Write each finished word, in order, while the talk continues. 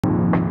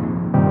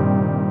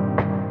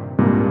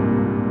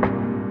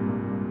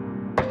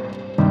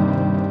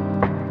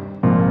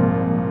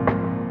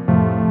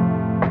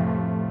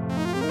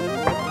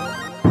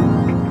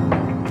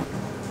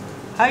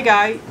Hi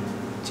guys,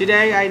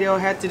 today I do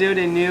have to do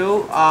the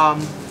new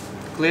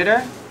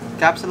glitter,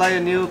 encapsulate a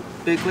new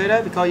big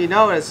glitter because you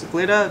know it's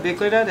glitter, big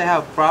glitter, they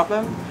have a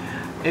problem.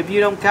 If you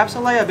don't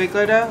encapsulate a big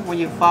glitter, when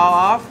you fall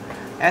off,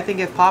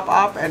 everything can pop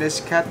up and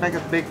it can make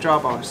a big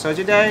trouble. So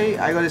today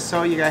I'm going to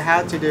show you guys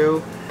how to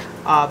do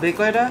big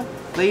glitter.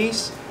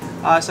 Please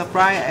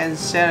subscribe and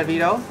share the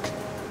video.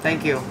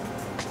 Thank you.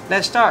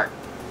 Let's start.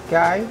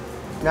 Guys,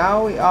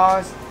 now we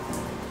are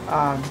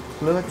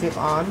glue the tip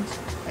on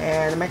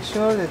and make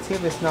sure the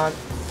tip is not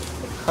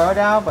curled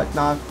out but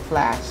not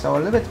flat, so a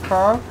little bit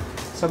curved,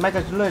 so make a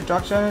little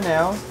structure on the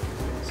nail.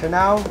 So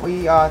now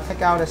we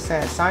take out the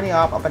shiny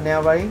up of a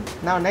nail ready.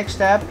 Now next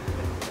step,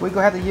 we go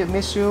ahead to use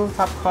Mitshu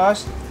top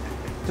coat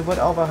to put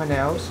over her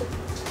nails.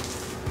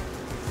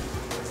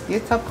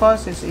 This top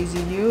coat is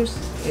easy to use,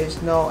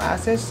 it's no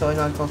acid, so it's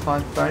not going to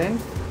cause burning.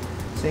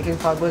 So you can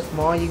put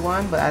more you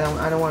want, but I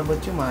don't want to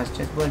put too much,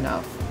 just put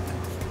enough.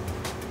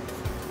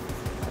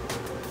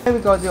 Here we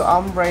go to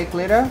ombre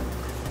glitter.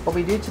 What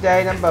we do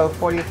today, number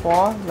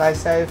 44, like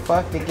say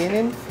first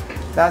beginning.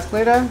 That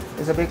glitter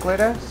is a big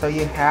glitter, so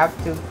you have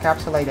to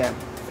encapsulate them.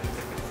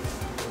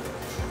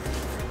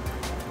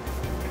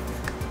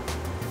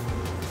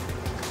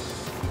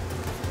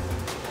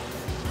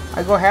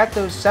 I go ahead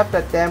to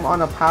separate them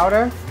on a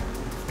powder,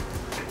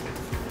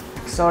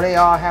 so they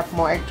all have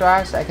more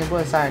extra, so I can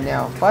put inside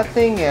now. First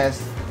thing is,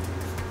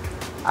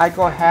 I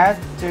go ahead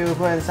to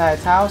put inside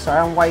a towel so I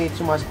don't waste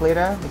too much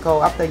glitter,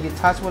 because after you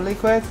touch with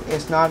liquid,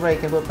 it's not ready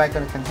to put back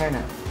in the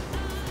container.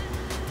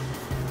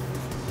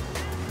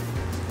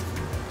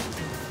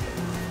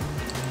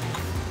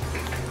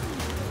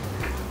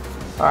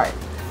 Alright,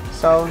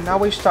 so now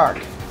we start.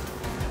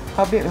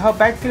 Her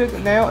bacterial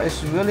nail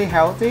is really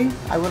healthy.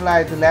 I would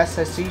like to less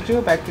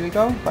residual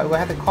bacterial, but we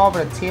have to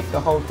cover the tip, the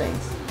whole thing.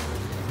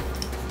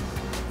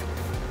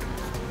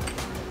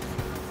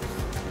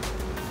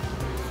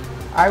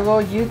 I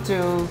will use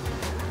the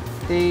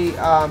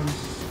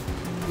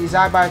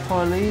designed by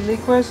Totally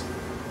liquids.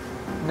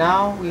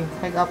 Now we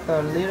take up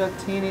the little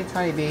teeny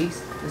tiny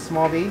beads, the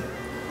small bead,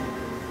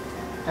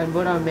 and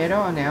put on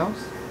middle on nails.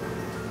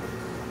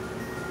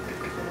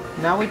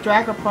 Now we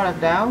drag the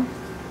product down.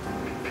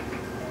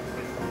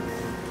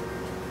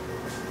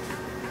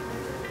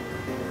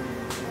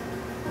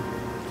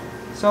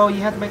 So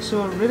you have to make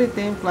sure really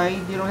thin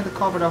plate, you don't have to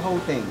cover the whole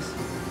things.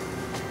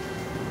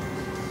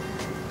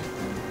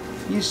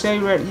 You see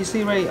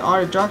already all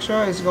the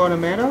structure is going to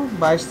metal,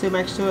 but I still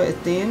make sure it's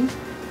thin,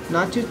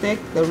 not too thick.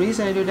 The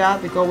reason I do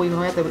that because we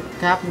have the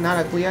cap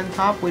not a clear on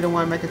top, we don't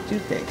want to make it too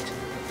thick.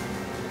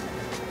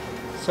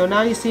 So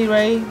now you see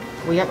already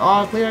we have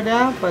all glitter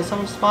down, but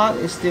some spot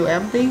is still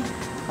empty.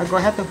 I go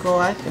ahead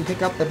and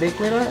pick up the big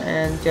glitter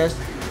and just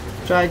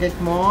try to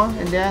get more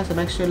in there to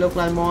make sure it look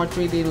like more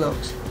 3D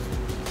looks.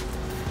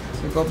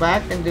 So go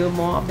back and do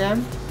more of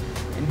them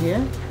in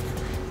here.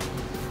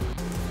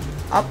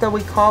 After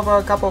we cover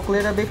a couple of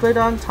glitter, big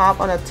glitter on top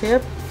on the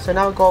tip, so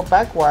now we go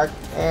backward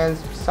and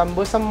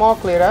put some more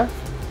glitter.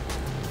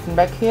 And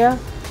back here,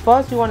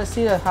 first you want to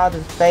see how to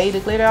fade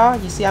the glitter are.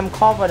 You see I'm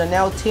covered the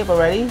nail tip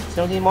already,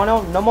 so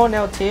no more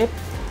nail tip.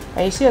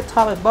 And you see the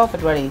top above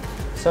it already.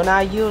 So now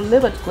you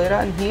little bit glitter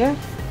in here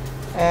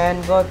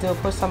and go to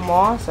put some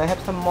more. So I have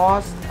some more,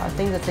 I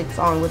think that takes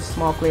on with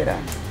small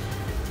glitter.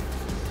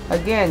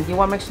 Again, you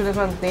want to make sure this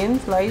one thin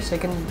plate so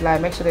you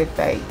can make sure they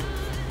fade.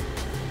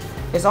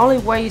 It's the only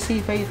way you see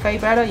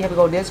fade better, you have to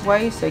go this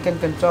way so you can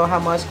control how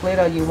much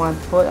glitter you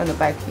want to put on the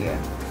back here.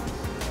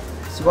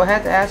 So go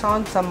ahead and add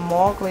on some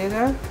more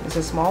glitter. It's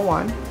a small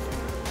one.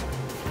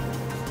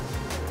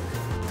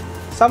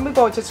 Some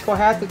people just go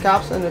ahead to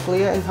caps on the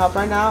glitter in top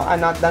right now. I'm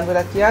not done with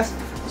that yet.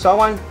 So I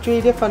want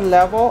 3 different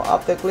levels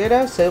of the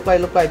glitter so it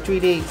look like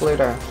 3D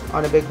glitter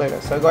on the big glitter.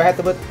 So go ahead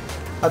to put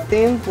a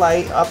thin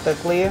plate of the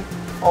glitter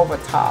over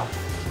top.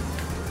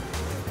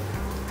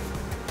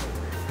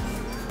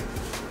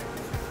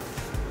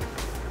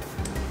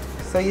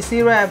 So you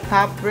see where I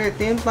have really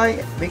thin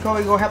plate because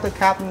we go have to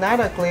cap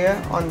another glitter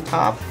on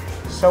top,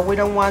 so we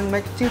don't want to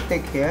make it too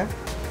thick here.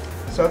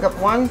 So I got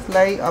one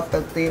layer of the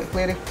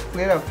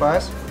glitter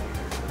first.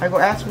 I go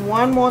add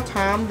one more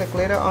time the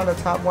glitter on the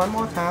top one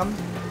more time,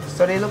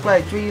 so they look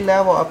like 3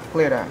 levels of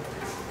glitter.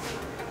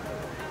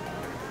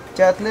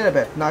 Just a little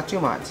bit, not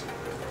too much.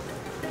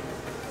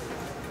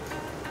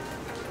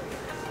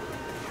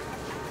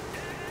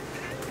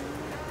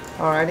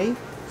 Alrighty.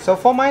 So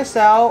for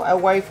myself, I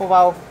wait for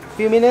about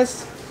few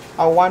minutes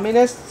or 1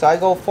 minute, so I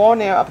go 4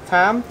 nails at a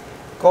time.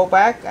 Go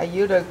back, I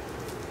use the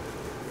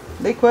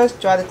liquid,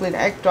 try to clean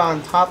extra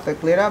on top of the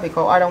glitter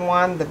because I don't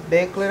want the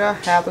big glitter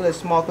have the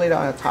small glitter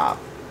on the top.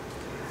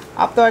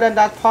 After I done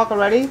that part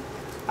already,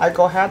 I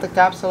go ahead to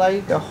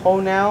encapsulate the whole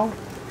nail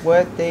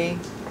with the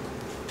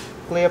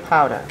clear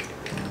powder.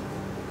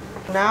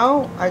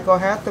 Now I go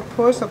ahead to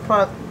push the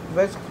product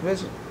which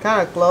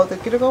kind of glow the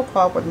cuticle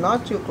part but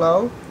not too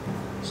glow.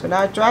 So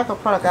now I drag the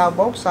product out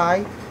both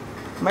sides.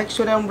 Make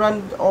sure they don't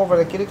run over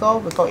the cuticle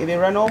because if you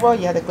run over,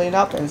 you have to clean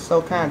up and it's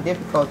so kind of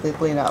difficult to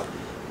clean up.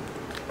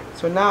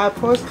 So now I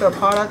push the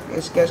product,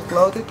 it gets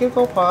close to the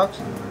cuticle part.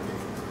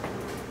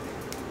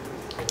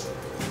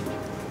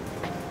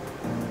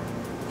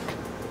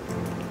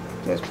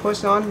 Just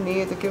push on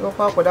near the cuticle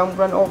part but don't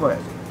run over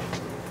it.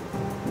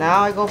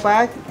 Now I go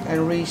back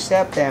and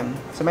reshape them.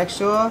 So make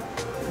sure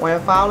when I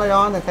file it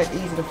on, it's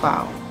easy to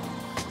file.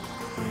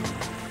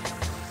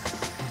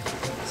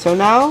 So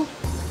now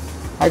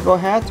I go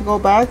ahead to go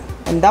back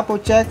and double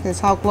check this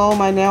how close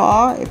my nails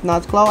are. If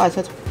not close, I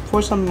just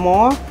push some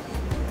more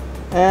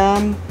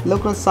and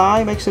look at the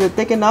side, make sure they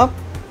thicken up.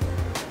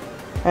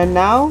 And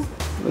now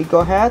we go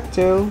ahead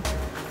to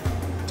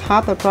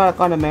tap the product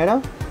on the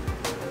metal.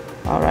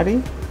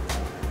 Alrighty.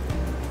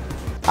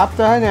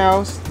 After her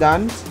nails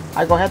done,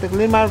 I go ahead to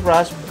clean my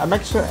brush. I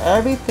make sure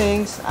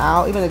everything's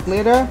out, even the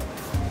glitter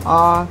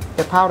or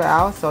the powder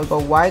out. So I go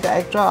wipe the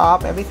extra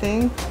off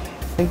everything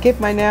and keep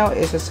my nail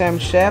is the same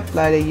shape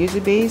like it used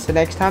to be. So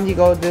next time you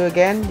go do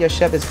again, your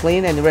shape is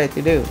clean and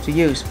ready to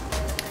use.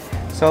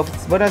 So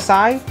put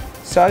aside.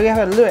 So you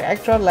have a little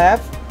extra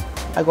left.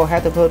 I go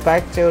ahead to put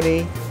back to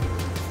the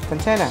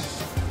container.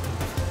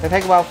 It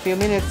takes about a few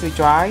minutes to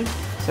dry.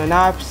 So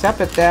now I've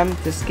separated them,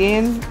 the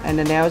skin and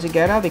the nails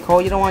together,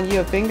 because you don't want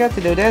your finger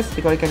to do this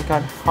because it can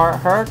cut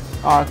hurt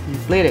or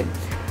bleed it.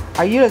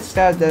 I use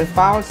the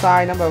file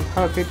side number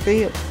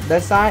 150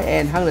 that side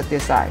and 100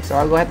 this side. So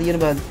I'll go ahead to use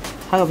number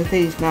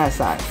 150 that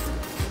side.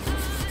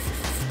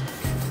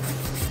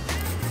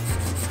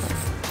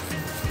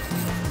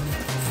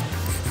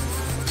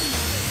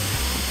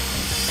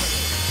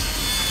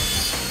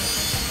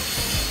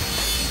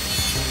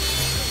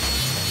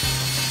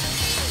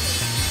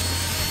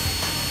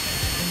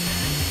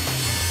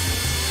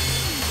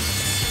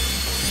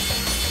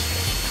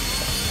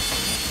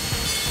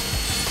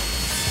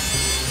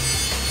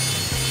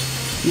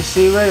 You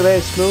see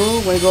very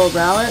smooth when you go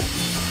around it.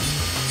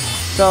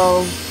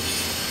 So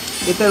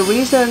if the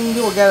reason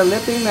you will get a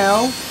lifting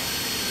nail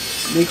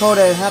because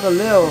they have a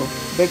little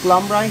big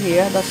lump right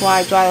here, that's why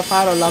I try to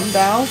file the lump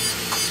down.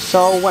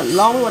 So when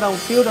long we don't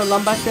feel the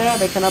lump back there,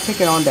 they cannot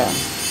pick it on them.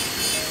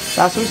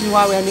 That's the reason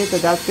why we need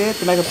that bit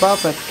to make a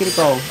perfect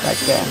cuticle back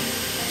there.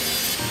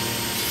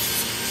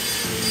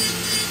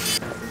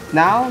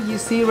 Now you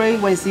see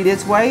right when you see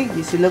this way,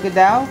 you see look it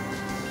down,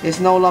 there's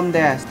no lump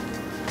there.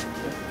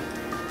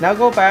 Now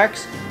go back,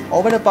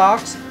 open the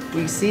box,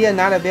 we see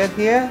another bit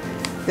here.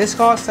 This is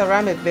called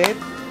ceramic bit.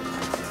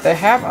 They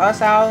help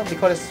us out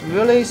because it's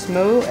really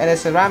smooth and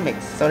it's ceramic,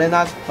 so they're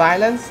not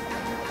violent.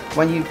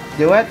 When you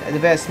do it, it's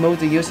very smooth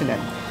to using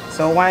them.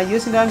 So when I'm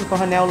using them for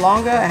her nail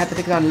longer, I have to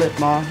take it on a little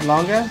more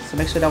longer, so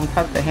make sure don't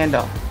cut the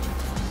handle.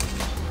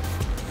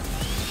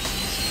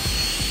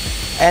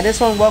 And this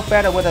one works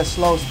better with a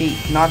slow speed,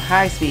 not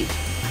high speed.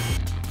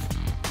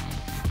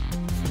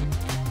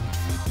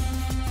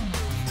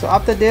 So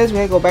after this,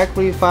 we go back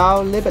refile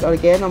a little bit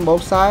again on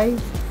both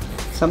sides.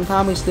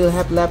 Sometimes we still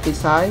have left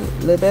beside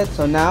a little bit.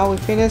 So now we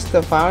finished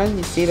the filing.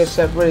 You see the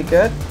shape really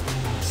good.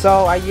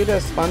 So I use a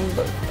sponge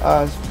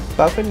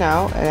buffet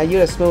now, and I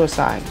use a smoother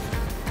side.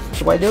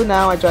 So what I do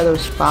now, I try to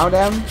file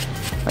them.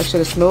 Make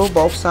sure to smooth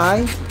both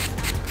sides.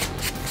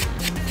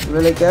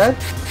 Really good.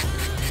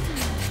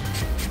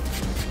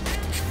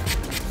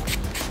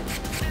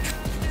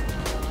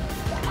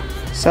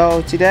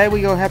 So today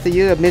we gonna have to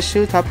use a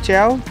Mitshu top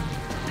gel.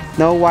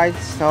 No white,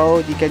 so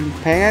you can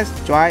paint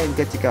it, dry and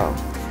good to go.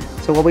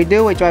 So what we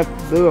do, we try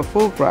to do a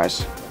full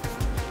brush.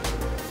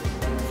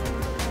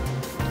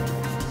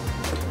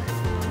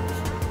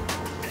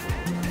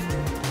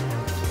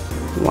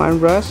 One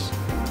brush,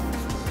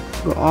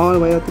 go all the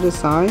way up to the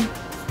side.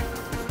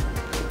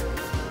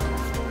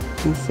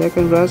 And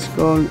second brush,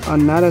 go on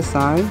another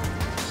side.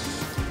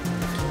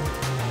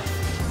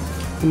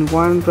 And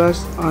one brush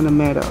on the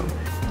middle.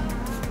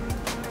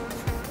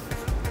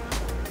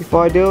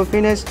 Before I do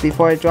finish,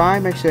 before I dry,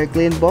 make sure I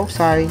clean both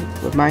sides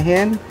with my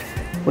hand.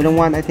 We don't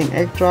want anything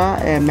extra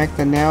and make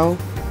the nail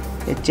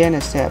a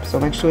gentle shape. So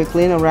make sure we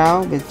clean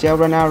around with gel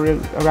run out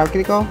around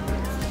cuticle.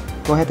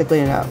 Go ahead to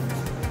clean it up.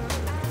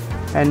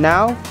 And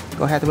now,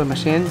 go ahead to the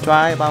machine,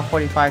 dry about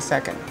 45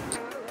 seconds.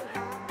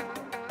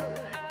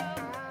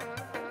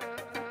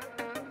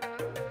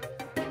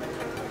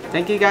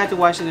 Thank you guys for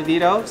watching the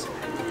videos.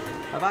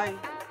 Bye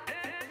bye.